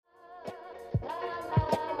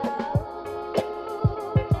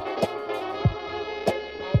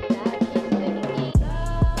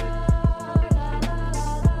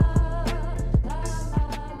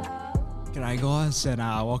G'day guys, and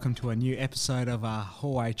welcome to a new episode of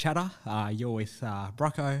Hallway Chatter. You're with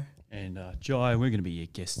Brocco. And Jai, we're going to be your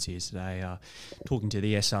guests here today, talking to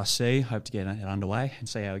the SRC. Hope to get it underway and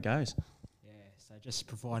see how it goes. Yeah, so just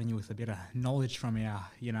providing you with a bit of knowledge from our,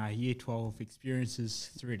 Year 12 experiences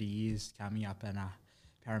through the years coming up at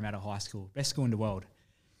Parramatta High School, best school in the world.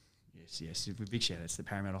 Yes, with big shout outs to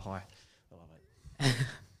Parramatta High. I love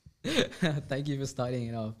it. Thank you for starting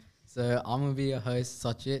it off. So I'm going to be your host,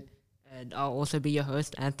 Sachit. And I'll also be your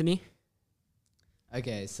host, Anthony.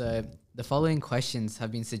 Okay, so the following questions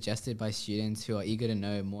have been suggested by students who are eager to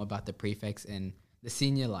know more about the prefects in the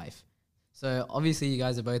senior life. So obviously you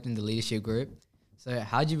guys are both in the leadership group. So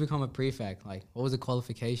how did you become a prefect? Like, what was the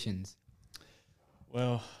qualifications?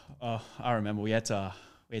 Well, I remember we had to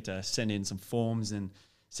send in some forms and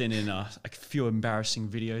send in a few embarrassing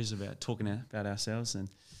videos about talking about ourselves and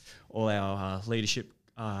all our leadership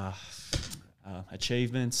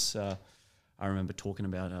achievements. I remember talking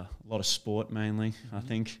about a lot of sport mainly, I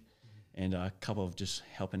think, and a couple of just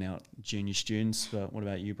helping out junior students. But what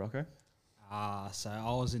about you, Brocco? So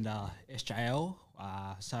I was in the SJL,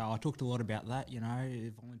 so I talked a lot about that,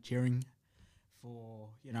 volunteering for,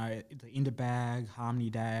 the Interbag,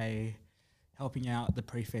 Harmony Day, helping out the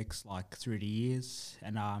prefects through the years.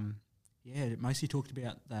 And it mostly talked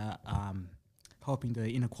about the helping the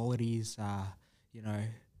inequalities,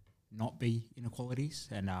 not be inequalities,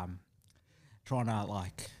 and trying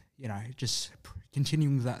to just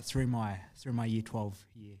continuing that through my year 12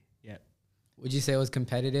 year. Yeah. Would you say it was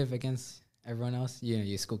competitive against everyone else?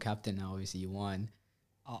 You're school captain now, obviously you won.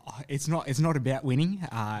 It's not about winning.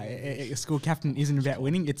 School captain isn't about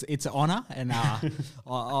winning. It's an honour, and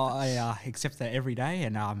I accept that every day,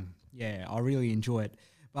 and I really enjoy it.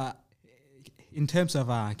 But in terms of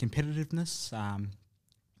competitiveness,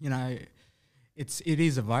 it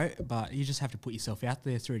is a vote, but you just have to put yourself out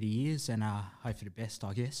there through the years and hope for the best,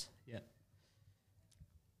 I guess. Yeah.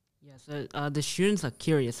 Yeah, so the students are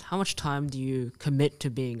curious, how much time do you commit to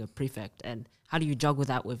being a prefect, and how do you juggle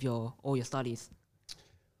that with all your studies?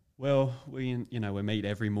 Well, we meet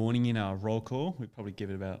every morning in our roll call. We probably give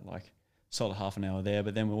it about solid half an hour there,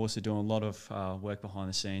 but then we're also doing a lot of work behind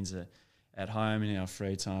the scenes at home in our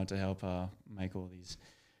free time to help make all these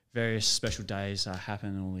various special days happen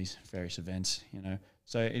and all these various events,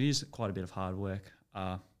 So it is quite a bit of hard work.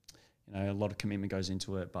 A lot of commitment goes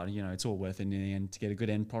into it, but, it's all worth it in the end to get a good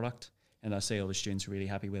end product. And I see all the students are really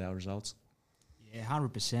happy with our results. Yeah,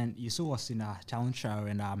 100%. You saw us in a talent show,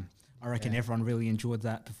 and I reckon everyone really enjoyed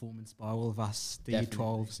that performance by all of us, the Year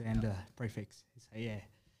 12s and prefects. So, yeah.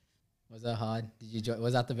 Was that hard?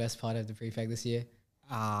 Was that the best part of the prefect this year?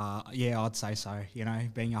 Yeah, I'd say so.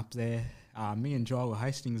 Being up there, me and Joel were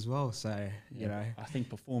hosting as well. So I think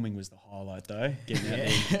performing was the highlight though. Getting out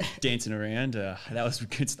there, dancing around, that was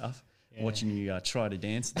good stuff. Yeah. Watching you try to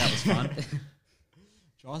dance, that was fun.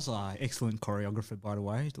 Joel's an excellent choreographer, by the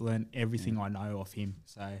way. To learn everything I know of him.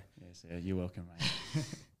 So yes, you're welcome, mate.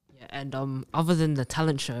 Yeah, and other than the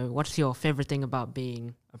talent show, what's your favorite thing about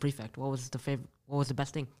being a prefect? What was the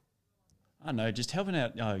best thing? I don't know, just helping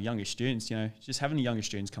out younger students, just having the younger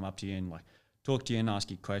students come up to you and talk to you and ask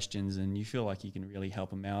you questions, and you feel like you can really help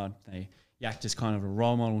them out. You act as kind of a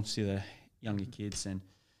role model to the younger kids, and,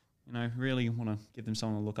 really want to give them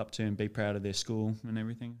someone to look up to and be proud of their school and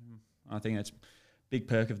everything. I think that's a big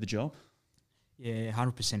perk of the job. Yeah,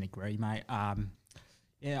 100% agree, mate. I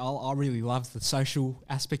really love the social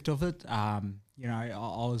aspect of it. I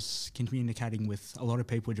was communicating with a lot of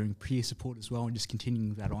people doing peer support as well, and just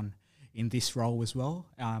continuing that on in this role as well.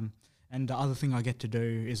 And the other thing I get to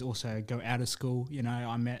do is also go out of school.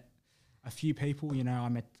 I met a few people. I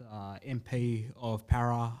met MP of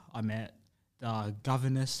Para. I met the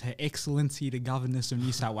governess, Her Excellency, the governess of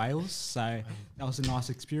New South Wales. So that was a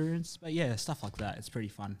nice experience. But yeah, stuff like that, it's pretty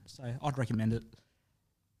fun. So I'd recommend it.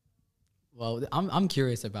 Well, I'm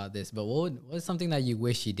curious about this, but what is something that you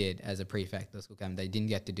wish you did as a prefect of school camp that you didn't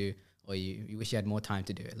get to do, or you wish you had more time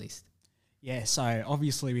to do at least? Yeah, so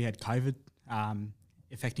obviously we had COVID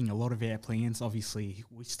affecting a lot of our plans. Obviously,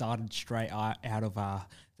 we started straight out of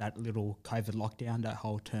that little COVID lockdown, that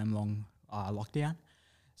whole term-long lockdown.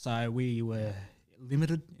 So we were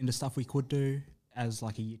limited in the stuff we could do as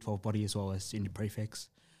a Year 12 body as well as in the prefects.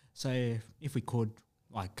 So if we could,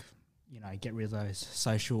 get rid of those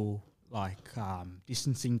social,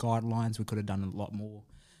 distancing guidelines, we could have done a lot more.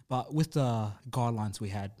 But with the guidelines we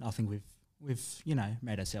had, I think we've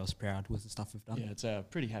made ourselves proud with the stuff we've done. Yeah, it's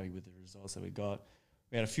pretty happy with the results that we got.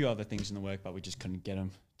 We had a few other things in the work, but we just couldn't get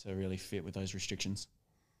them to really fit with those restrictions.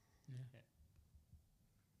 Yeah.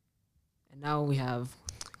 And now we have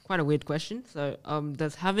quite a weird question. So,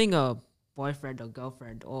 does having a boyfriend or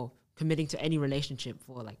girlfriend or committing to any relationship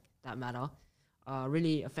for like that matter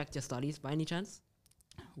really affect your studies by any chance?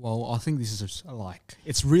 Well, I think this is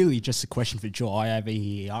it's really just a question for Jai over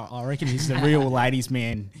here. I reckon he's the real ladies'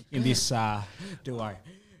 man in this duo.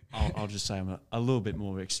 I'll just say I'm a little bit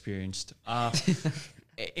more experienced.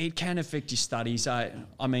 It can affect your studies. I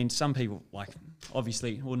mean, some people, like,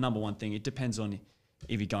 obviously, well, number one thing, it depends on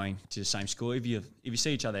if you're going to the same school. If you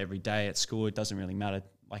see each other every day at school, it doesn't really matter.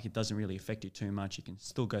 Like, it doesn't really affect you too much. You can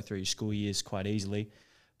still go through your school years quite easily.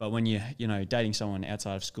 But when you're, dating someone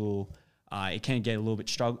outside of school, it can get a little bit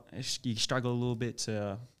you struggle a little bit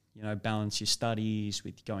to, balance your studies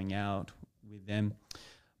with going out with them.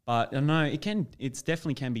 But no, it's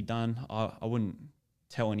definitely can be done. I wouldn't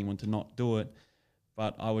tell anyone to not do it,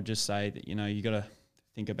 but I would just say that, you got to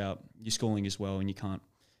think about your schooling as well, and you can't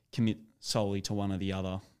commit solely to one or the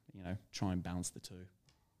other, try and balance the two.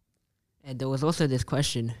 And there was also this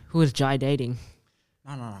question, who is Jai dating?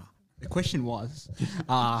 No. The question was,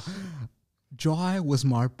 Jai was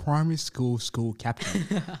my primary school captain.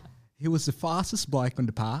 He was the fastest bloke on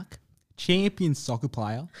the park, champion soccer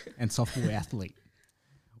player and softball athlete,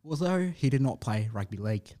 although he did not play rugby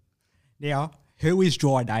league. Now, who is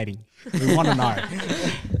Jai dating? We want to know.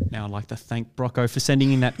 Now, I'd like to thank Brocco for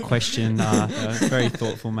sending in that question. Very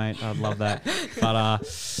thoughtful, mate. I'd love that. But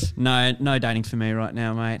no dating for me right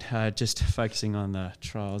now, mate. Just focusing on the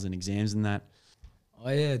trials and exams and that. Oh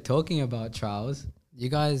yeah, talking about trials, you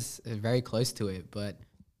guys are very close to it, but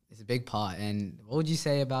it's a big part. And what would you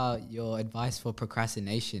say about your advice for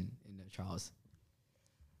procrastination in the trials?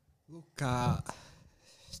 Look,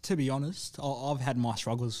 to be honest, I've had my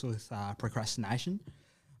struggles with procrastination,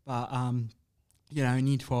 but in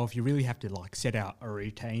year 12, you really have to like set out a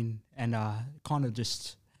routine and kind of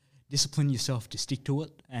just discipline yourself to stick to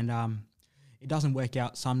it. And it doesn't work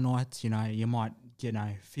out some nights. You might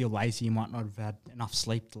feel lazy. You might not have had enough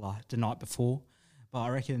sleep the night before, but I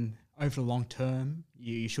reckon over the long term,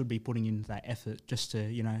 you should be putting in that effort just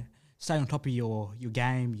to stay on top of your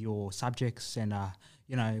game, your subjects, and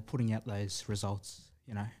putting out those results.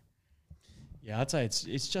 Yeah, I'd say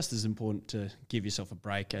it's just as important to give yourself a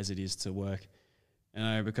break as it is to work.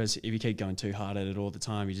 Because if you keep going too hard at it all the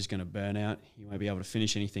time, you're just going to burn out. You won't be able to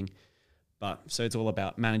finish anything. So it's all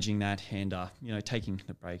about managing that and taking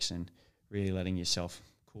the breaks and really letting yourself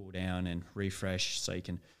cool down and refresh so you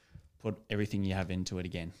can put everything you have into it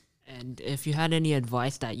again. And if you had any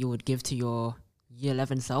advice that you would give to your year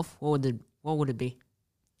 11 self, what would it be?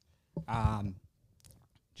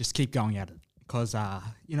 Just keep going at it. Because,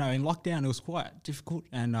 in lockdown, it was quite difficult.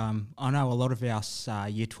 And I know a lot of our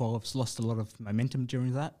year 12s lost a lot of momentum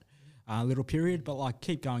during that little period. But,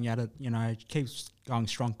 keep going at it, keep going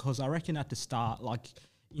strong. Because I reckon at the start,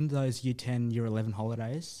 in those year 10, year 11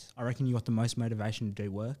 holidays, I reckon you got the most motivation to do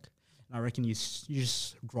work. And I reckon you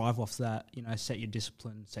just drive off that, set your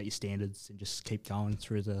discipline, set your standards, and just keep going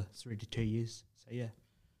through the 3 to 2 years. So, yeah.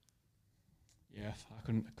 Yeah, I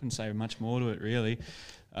couldn't say much more to it, really. If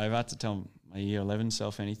I had to tell my year 11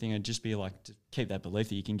 self anything, it'd just be to keep that belief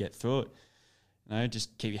that you can get through it.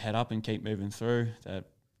 Just keep your head up and keep moving through. That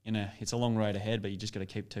it's a long road ahead, but you just got to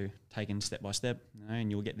keep taking step by step, and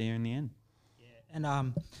you'll get there in the end. Yeah,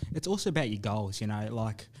 and it's also about your goals.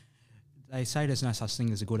 They say there's no such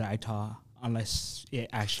thing as a good ATAR unless it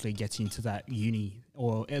actually gets into that uni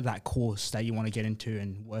or that course that you want to get into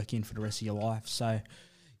and work in for the rest of your life. So,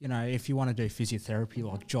 if you want to do physiotherapy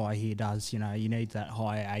like Jai here does, you need that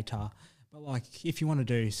higher ATAR. But if you want to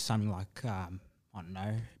do something like, I don't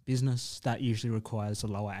know, business, that usually requires a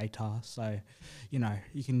lower ATAR. So, you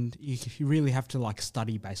really have to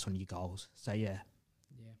study based on your goals. So, yeah.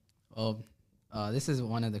 Yeah. Well, this is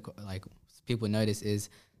one of the, people notice is,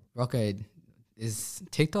 Rocco, is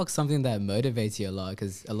TikTok something that motivates you a lot?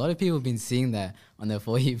 Because a lot of people have been seeing that on their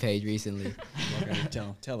For You page recently.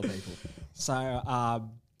 Tell the people. So,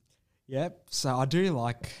 yep. So I do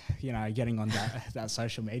getting on that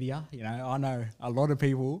social media. I know a lot of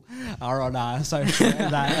people are on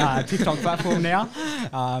that TikTok platform now.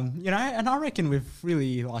 And I reckon we've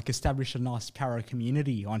really established a nice para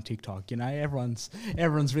community on TikTok. Everyone's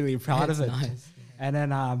really proud of it. Nice. And then,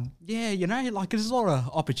 there's a lot of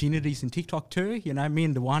opportunities in TikTok too. Me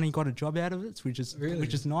and Dewani got a job out of it, which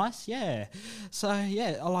is nice. Yeah. So,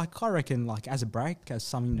 yeah, I reckon, as a break, as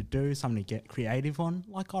something to do, something to get creative on,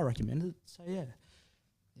 I recommend it. So, yeah.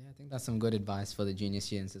 Yeah, I think that's some good advice for the junior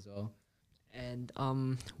students as well. And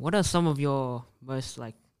what are some of your most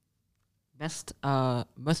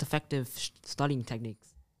effective studying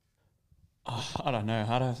techniques? Oh, I don't know.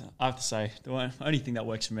 I have to say, the only thing that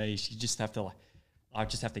works for me is you just have to I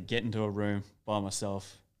just have to get into a room by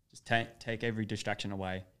myself, just take every distraction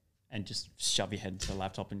away, and just shove your head into the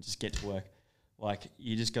laptop and just get to work. Like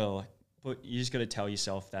you just got to tell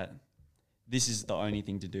yourself that this is the only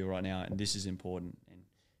thing to do right now, and this is important. And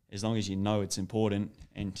as long as you know it's important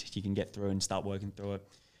and you can get through and start working through it.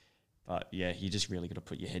 But yeah, you just really got to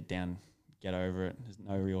put your head down, get over it. There's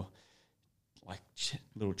no real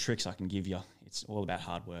little tricks I can give you. It's all about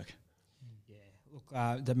hard work. Yeah,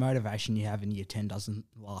 look, the motivation you have in year 10 doesn't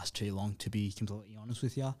last too long, to be completely honest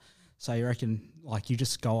with you. So you reckon, you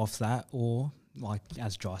just go off that, or,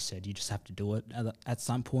 as Josh said, you just have to do it at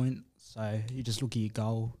some point. So you just look at your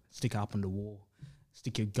goal, stick it up on the wall,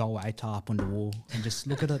 stick your goal ATAR up on the wall, and just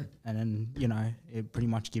look at it. And then, it pretty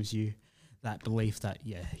much gives you that belief that,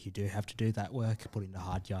 yeah, you do have to do that work, put in the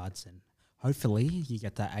hard yards, and hopefully you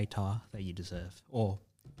get that ATAR that you deserve or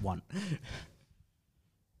want.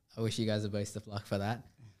 I wish you guys the best of luck for that.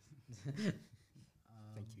 Thank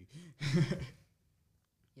you.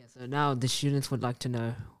 Yeah, so now the students would like to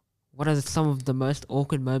know, what are some of the most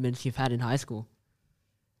awkward moments you've had in high school?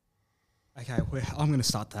 Okay, I'm going to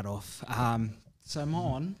start that off. So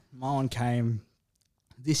my one came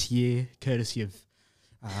this year, courtesy of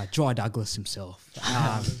Dry Douglas himself.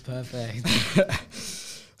 Perfect.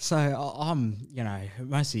 So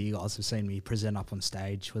most of you guys have seen me present up on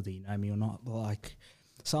stage, whether you know me or not.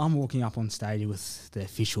 So I'm walking up on stage with the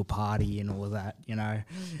official party and all of that,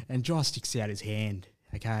 and Dry sticks out his hand,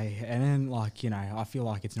 okay? And then, I feel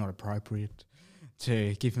like it's not appropriate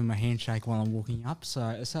to give him a handshake while I'm walking up. So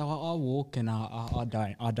I walk and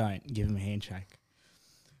I don't give him a handshake.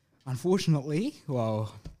 Unfortunately,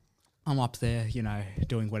 I'm up there,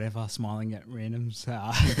 doing whatever, smiling at randoms,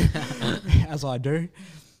 as I do.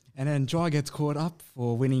 And then Dry gets caught up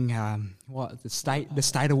for winning the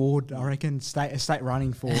state award, I reckon. State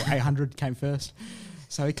running for 800 came first.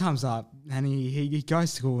 So he comes up and he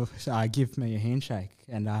goes to give me a handshake,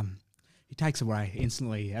 and he takes away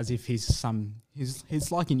instantly as if he's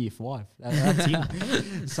like in year 5. That's him.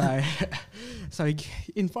 So he,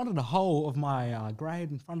 in front of the whole of my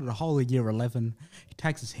grade, in front of the whole of year 11, he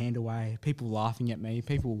takes his hand away. People laughing at me,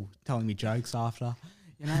 people telling me jokes after,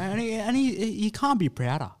 and he can't be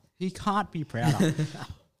prouder. He can't be prouder.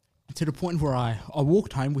 To the point where I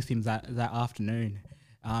walked home with him that afternoon,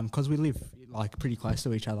 because we live pretty close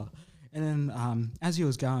to each other. And then as he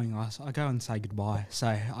was going, I go and say goodbye. So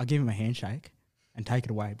I give him a handshake and take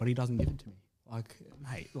it away, but he doesn't give it to me.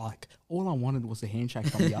 Mate, all I wanted was a handshake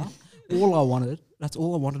from you. That's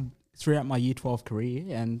all I wanted throughout my year 12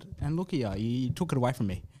 career. And look at you took it away from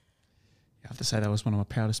me. I have to say that was one of my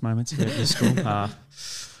proudest moments here at this school.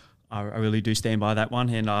 I really do stand by that one,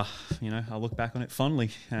 and I look back on it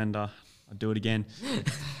fondly, and I do it again.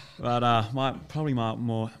 But my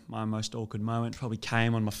most awkward moment probably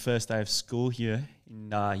came on my first day of school here in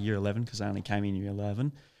year 11, because I only came in year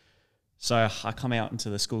 11. So I come out into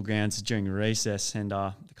the school grounds during recess, and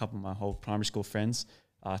a couple of my whole primary school friends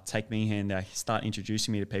take me and they start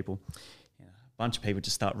introducing me to people. A bunch of people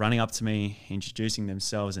just start running up to me, introducing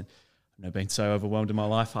themselves, and I've never been so overwhelmed in my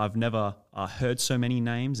life. I've never heard so many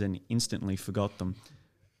names and instantly forgot them.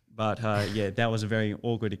 But that was a very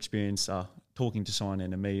awkward experience, talking to someone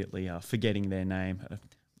and immediately forgetting their name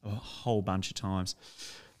a whole bunch of times.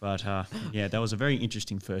 But that was a very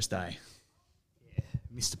interesting first day. Yeah,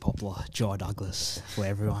 Mr. Popular, Dry Douglas for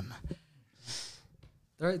everyone.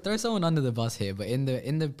 Throw someone under the bus here, but in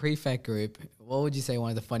the prefect group, what would you say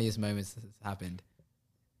one of the funniest moments that's happened?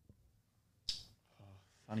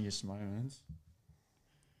 Funniest moments?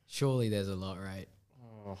 Surely there's a lot, right?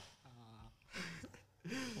 Oh.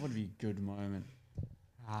 What would be a good moment?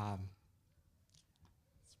 It's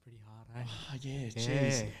pretty hard, eh? Oh, yeah,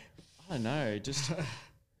 jeez. I don't know.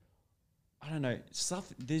 I don't know.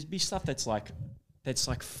 There'd be stuff that's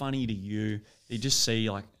funny to you. You just see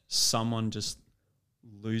someone just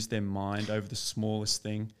lose their mind over the smallest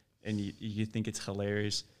thing, and you think it's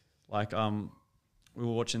hilarious. We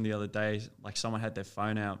were watching the other day, someone had their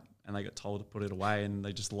phone out and they got told to put it away, and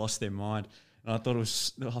they just lost their mind. And I thought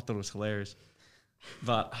it was hilarious.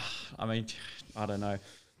 But I mean, I don't know.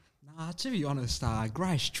 Nah, to be honest,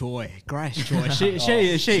 Grace Choi.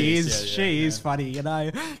 She is funny.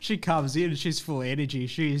 She comes in, she's full of energy.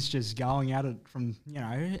 She's just going at it from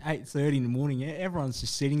 8:30 in the morning. Everyone's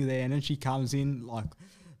just sitting there, and then she comes in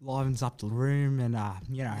livens up the room, and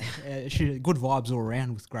she good vibes all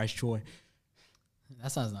around with Grace Choi. That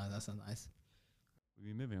sounds nice.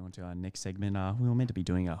 We're moving on to our next segment. We were meant to be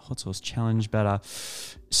doing a hot sauce challenge, but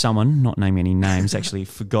someone, not naming any names, actually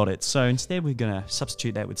forgot it. So instead, we're going to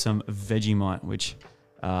substitute that with some Vegemite, which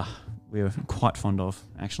we're quite fond of,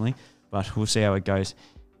 actually. But we'll see how it goes.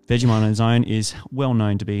 Vegemite on its own is well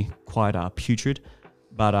known to be quite putrid,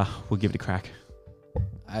 but we'll give it a crack.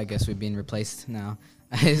 I guess we've been replaced now.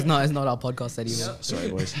 It's not our podcast anymore. Sorry,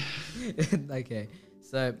 boys. Okay,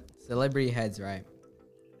 so celebrity heads, right?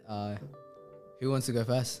 Who wants to go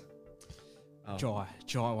first? Oh,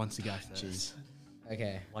 Jai wants to go first. jeez.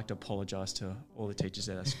 Okay. I'd like to apologise to all the teachers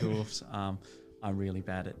at our schools. I'm really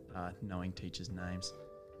bad at knowing teachers' names.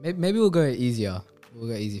 Maybe we'll go easier. We'll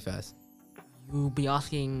go easy first. You'll be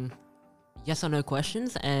asking yes or no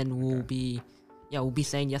questions, and we'll be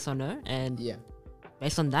saying yes or no, and Yeah.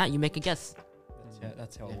 based on that, you make a guess.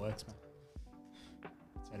 That's how Yeah. it works, man.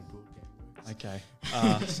 That's how the board game works. Okay.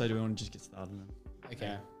 So do we want to just get started then?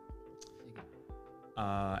 Okay.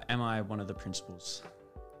 Am I one of the principals?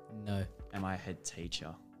 No. Am I a head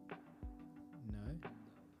teacher? No.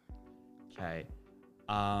 Okay.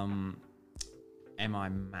 Am I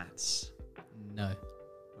maths? No.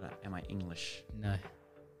 Am I English? No.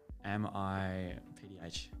 Am I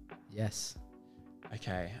PDH? Yes.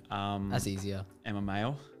 Okay. That's easier. Am I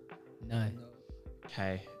male? No.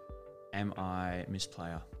 Okay. Am I Miss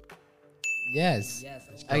Player? Yes. Yes.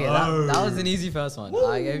 Okay, that was an easy first one.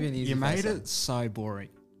 I gave you an easy You made first one. it so boring.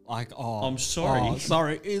 Like, I'm sorry. Oh,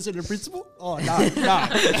 sorry. Is it a principal? Oh, no, no.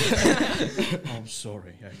 I'm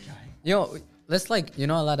sorry. Okay. You know, let's you're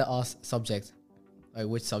not allowed to ask subject, like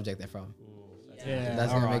which subject they're from. Yeah,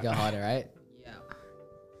 That's gonna make alright. it harder, right?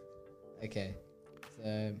 Yeah. Okay.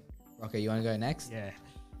 So, Rocker, you want to go next? Yeah.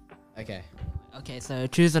 Okay. Okay, so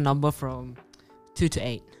choose a number from 2 to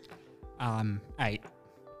 8. 8.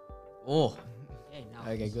 Oh. Okay, now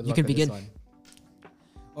Okay. Good luck. you can with this begin. one.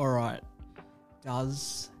 All right.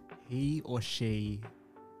 Does he or she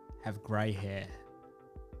have grey hair?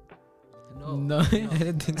 No, I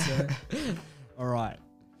didn't think so. All right.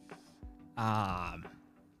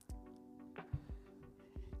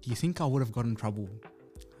 Do you think I would have got in trouble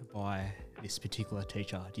by this particular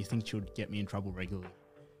teacher? Do you think she would get me in trouble regularly?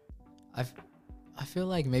 I feel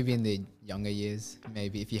like maybe in the younger years,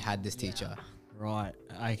 maybe if you had this teacher. Right.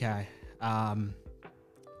 Okay.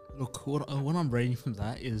 Look, what I'm reading from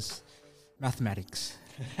that is mathematics.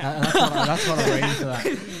 That's what I'm reading for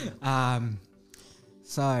that.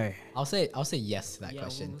 So I'll say yes to that Yeah,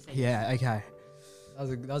 question. we'll say yeah. Okay.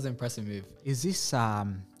 That was an impressive move. Is this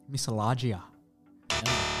Miss Alagia?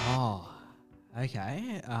 Oh.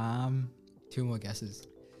 Okay. 2 more guesses.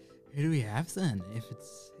 Who do we have then? If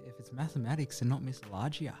it's mathematics and not Miss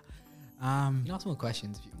Alagia. You can ask more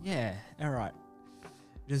questions if you want. Yeah. All right.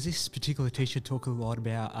 Does this particular teacher talk a lot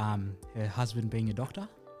about her husband being a doctor?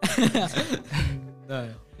 No.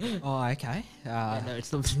 Oh, okay. Yeah, no,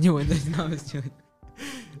 it's not new one. No, it's doing.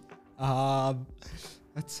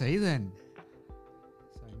 Let's see then.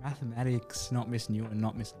 So mathematics, not Miss Newton,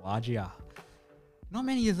 not Miss Alagia. Not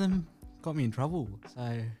many of them got me in trouble.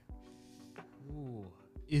 So, ooh.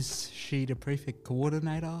 Is she the prefect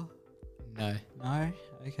coordinator? No. No.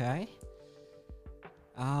 Okay.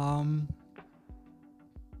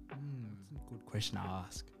 Good question to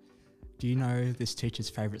ask. Do you know this teacher's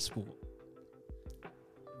favorite sport?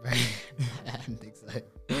 I don't think so.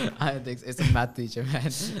 I don't think so. It's a math teacher,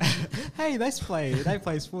 man. Hey, they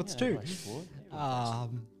play sports too. I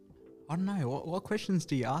don't know. What questions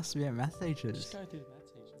do you ask about math teachers? Just go through the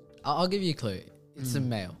math teacher. I'll give you a clue. It's a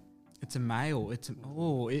male. It's a male.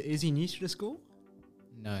 Is he new to the school?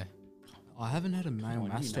 No. I haven't had a male Come on,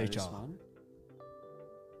 maths you know teacher. this one.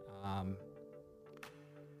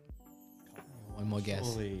 One more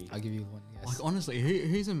guess. Surely. I'll give you one guess. Like honestly,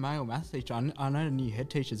 who's a male maths teacher? I know the new head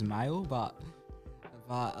teacher's male, but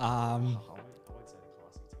I won't say the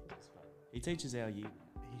class he teaches, but he teaches our year.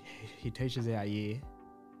 he teaches our year.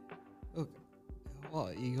 Look,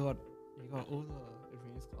 what you got all the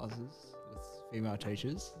advanced classes with female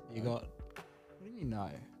teachers. You got what do you know?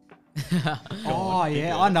 Oh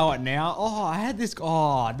yeah, I know it now. Oh, I had this.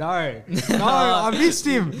 Oh no, I missed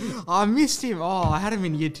him. Oh, I had him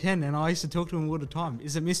in year 10, and I used to talk to him all the time.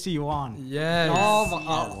 Is it Mr. Yuan? Yes.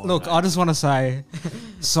 Look, I just want to say,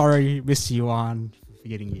 sorry, Mr. Yuan, for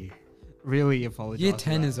forgetting you. Really apologize. Year for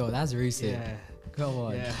 10 that. as well. That's recent. Yeah. Come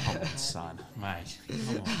on. Yeah. Come on, son, mate.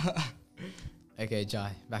 Come on. Okay,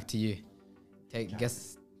 Jai, back to you. Take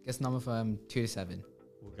guess number from 2 to 7.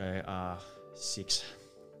 We'll go 6.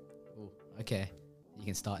 Ooh, okay, you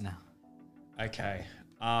can start now. Okay.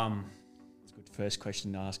 It's a good first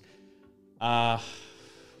question to ask. Are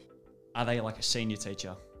they like a senior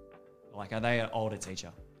teacher? Like, are they an older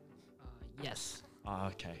teacher? Yes. Oh,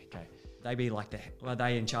 okay. They be like are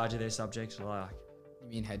they in charge of their subjects? Or like, You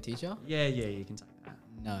mean head teacher? yeah, you can say that.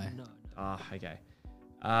 No. No. Okay.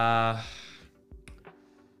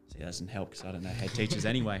 See, that doesn't help because I don't know head teachers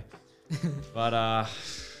anyway. But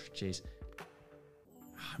jeez,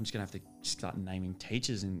 I'm just gonna have to start naming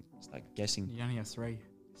teachers and start guessing. You only have 3.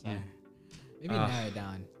 So Yeah. Maybe narrow it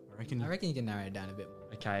down. I I reckon. reckon you can narrow it down a bit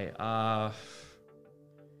more. Okay. Are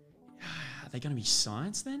they going to be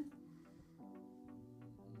science then?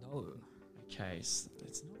 No. Okay, it's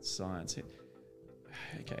not science.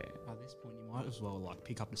 Okay. At this point, you might as well like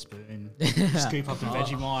pick up the spoon, scoop up the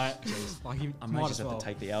Vegemite. Like you I might might as just well. have to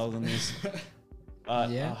take the L on this.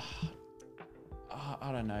 Yeah.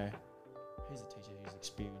 I don't know. Who's a teacher who's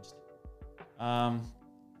experienced? I'll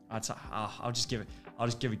just give it. I'll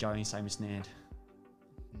just give it going. Say Miss Nand.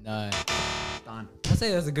 No. Done. I'd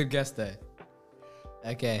say that's a good guess though.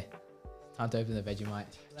 Okay. Time to open the Vegemite.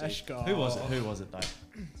 Let's go. Who was it? Who was it though?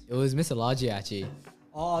 It was Miss Alaji actually.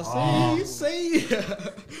 Oh, see.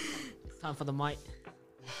 It's time for the mic.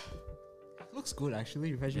 Looks good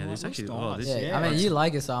actually. Vegemite Yeah, there's looks actually- nice. oh, this- Yeah, I mean you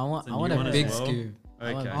like it, so I want It's a I want new a one as big well. scoop.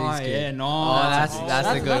 I want a Okay. big Oh scoop. yeah, nice. Oh, that's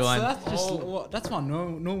the good one. That's just that's my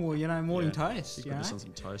normal, morning toast. You You put know, this on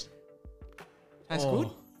some toast. tastes Oh,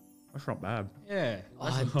 good. That's not bad. Yeah.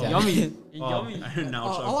 Oh, Oh, damn. Yummy. Yummy. No,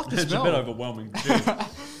 I like the it's smell. a bit overwhelming. Too.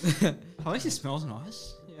 At least it smells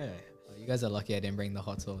nice. Yeah. Oh, you guys are lucky I didn't bring the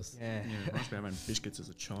hot sauce. Yeah. Yeah, it reminds me of having biscuits as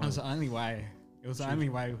a It was child. the only way. It was the only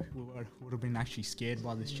way we would have been actually scared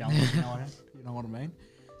by this challenge. You know what I mean?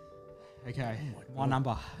 Okay. Oh my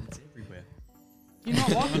number. It's everywhere. You know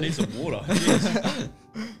what? I need some water.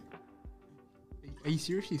 Are you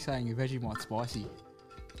seriously saying your Vegemite's spicy?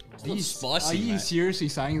 It's not spicy, Are you mate. seriously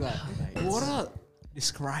saying that? Mate, What a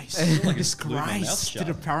disgrace! like it's glued my mouth Disgrace to shut.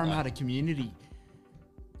 the Parramatta community.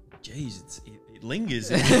 Jeez, it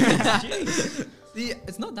lingers. Jeez. See,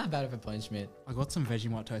 it's not that bad of a punishment. I got some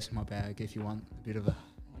Vegemite toast in my bag. If you want a bit of a,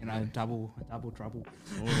 double trouble.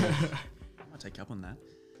 Oh, I might take you up on that.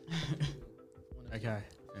 Okay.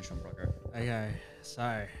 Finish on Brocco. Okay.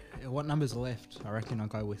 So, what numbers are left? I reckon I'll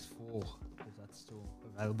go with 4 because that's still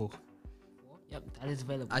available. Yep, that is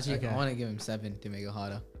available. Actually, Okay. I want to give him 7 to make it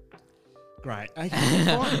harder. Great. Okay.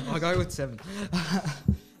 Fine. I'll go with 7.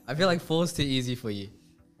 I feel like 4 is too easy for you.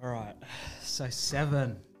 All right. So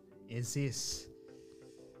 7 is this.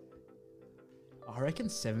 I reckon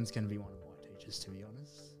 7's going to be one of my teachers, to be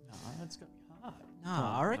honest. No, that's gonna be hard.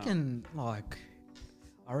 Nah, I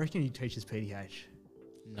reckon he teaches PDH.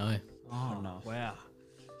 No. Oh, enough. wow.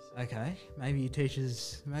 Okay. Maybe he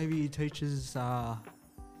teaches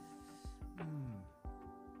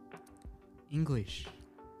English.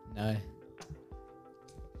 No.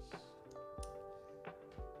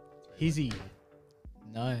 Hizzy.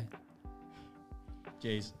 No.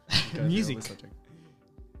 Jeez. Music.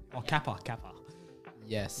 Oh, Kappa.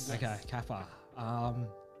 Yes. Okay, Kappa.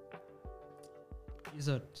 Is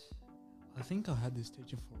it? I think I had this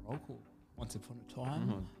teacher for roll call once upon a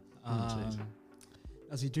time. jeez.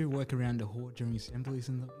 Does he do work around the horde during assemblies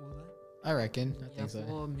and all that? I reckon. I Yeah, think so.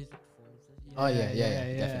 for music performances. Oh, yeah,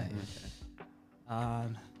 yeah.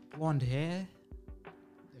 definitely. Blonde hair.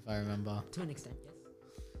 If I remember. To an extent, yes.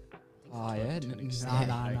 Oh yeah, to an no.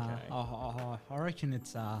 extent. I Okay. reckon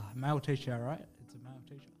it's a male teacher, right? It's a male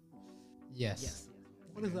teacher. Yes. Yes.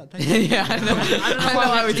 What does that Yeah, I know. I know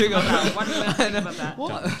why we took off. What do you think about that?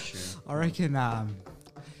 What? Sure. I reckon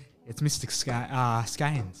it's Mr.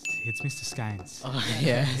 Scanes. It's Mr. Scanes. Oh,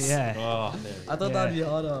 yes. Yeah, Oh, there we I go. thought that'd be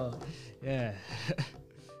harder. yeah.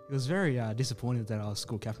 He was very disappointed that I was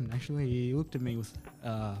school captain. Actually, he looked at me with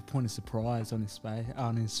a point of surprise on his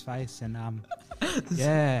face, and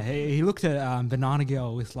yeah, he looked at Banana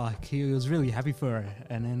Girl with like he was really happy for her,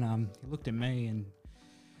 and then he looked at me and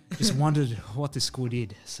just wondered what the school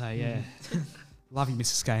did. So yeah, love you,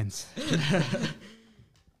 Mrs. Scanes.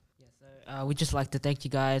 Yeah, so we'd just like to thank you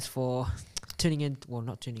guys for tuning in. Well,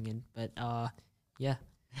 not tuning in, but yeah,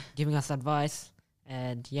 giving us advice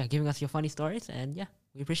and yeah, giving us your funny stories. And yeah,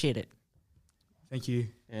 we appreciate it. Thank you.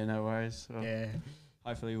 Yeah, no worries. Well, Yeah.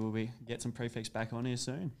 hopefully we'll get some prefects back on here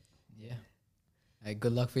soon. Yeah. Hey,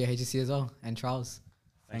 good luck for your HSC as well and trials.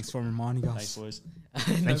 Thanks for reminding Thanks, us. boys.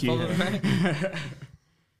 Thank you.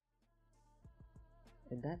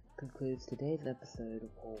 And that concludes today's episode of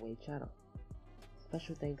Hallway Chatter.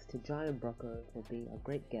 Special thanks to Giant Brocco for being a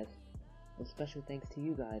great guest, and special thanks to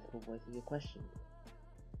you guys for voicing your questions.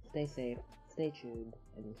 Stay safe, stay tuned,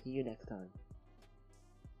 and we'll see you next time.